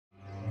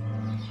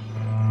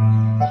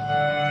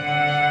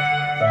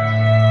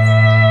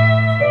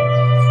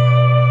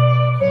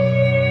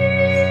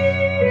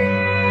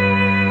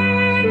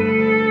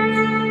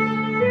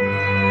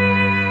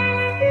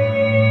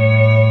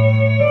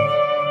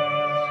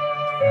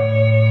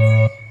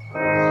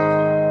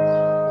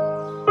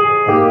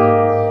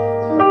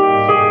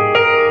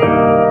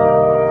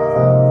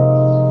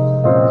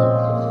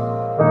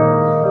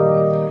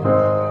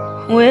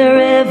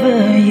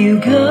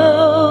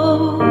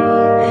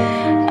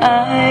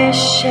I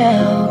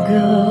shall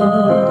go.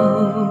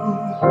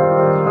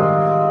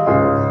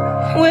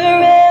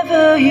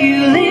 Wherever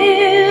you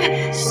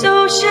live,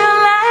 so shall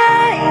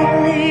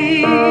I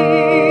live.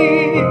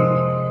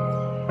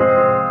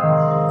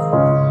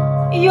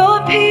 Your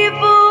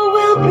people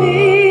will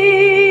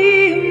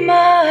be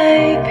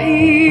my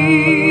people,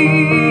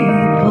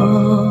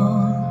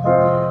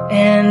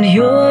 and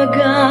your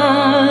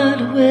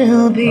God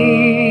will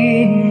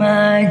be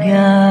my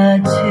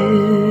God too.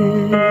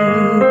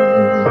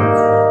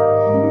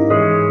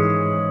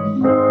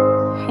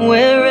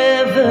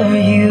 Wherever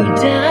you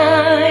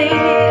die,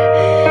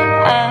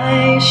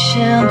 I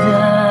shall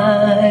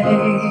die,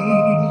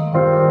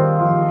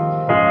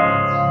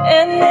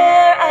 and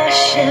there I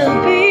shall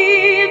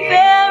be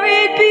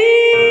buried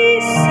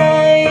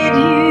beside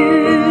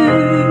you.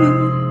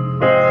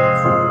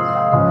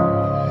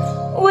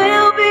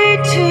 We'll be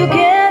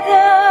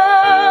together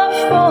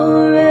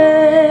forever,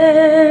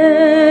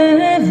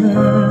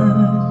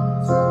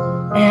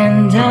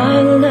 and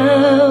our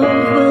love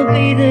will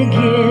be the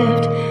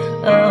gift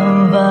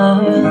of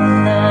our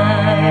lives.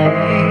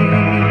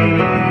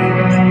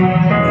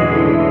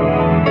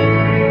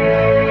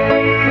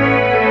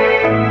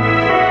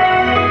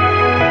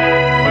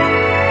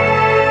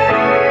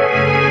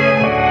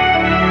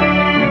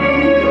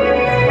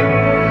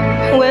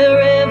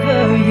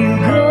 Wherever you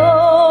go,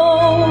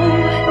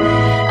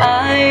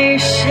 I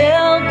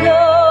shall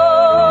go.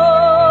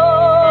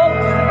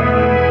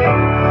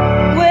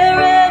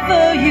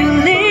 Wherever you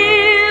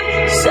live,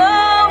 so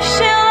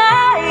shall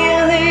I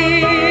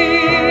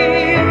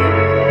live.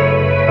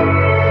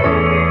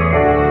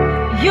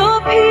 Your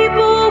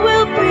people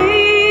will be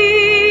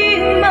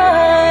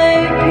my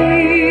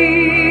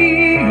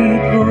people,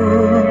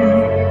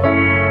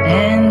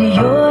 and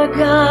your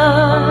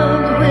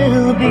God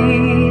will be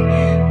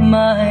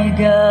my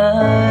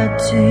God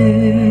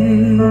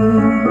too.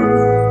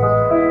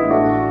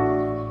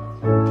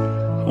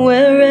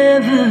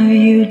 Wherever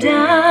you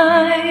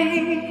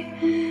die,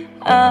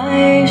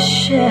 I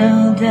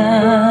shall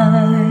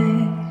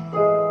die,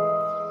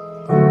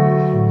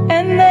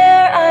 and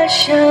there I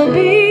shall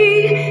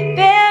be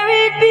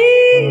buried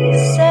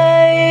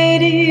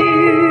beside you.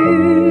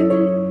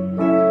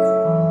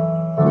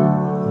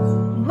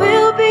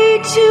 We'll be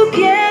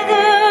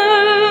together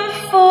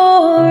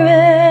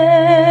forever,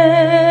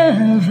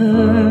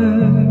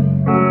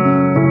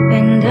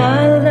 and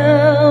our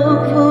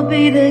love will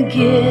be the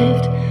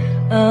gift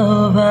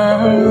of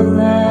our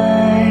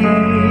lives,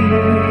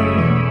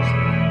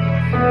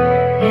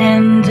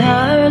 and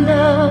our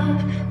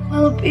love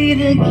will be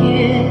the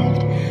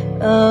gift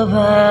of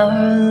our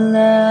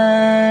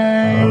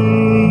lives.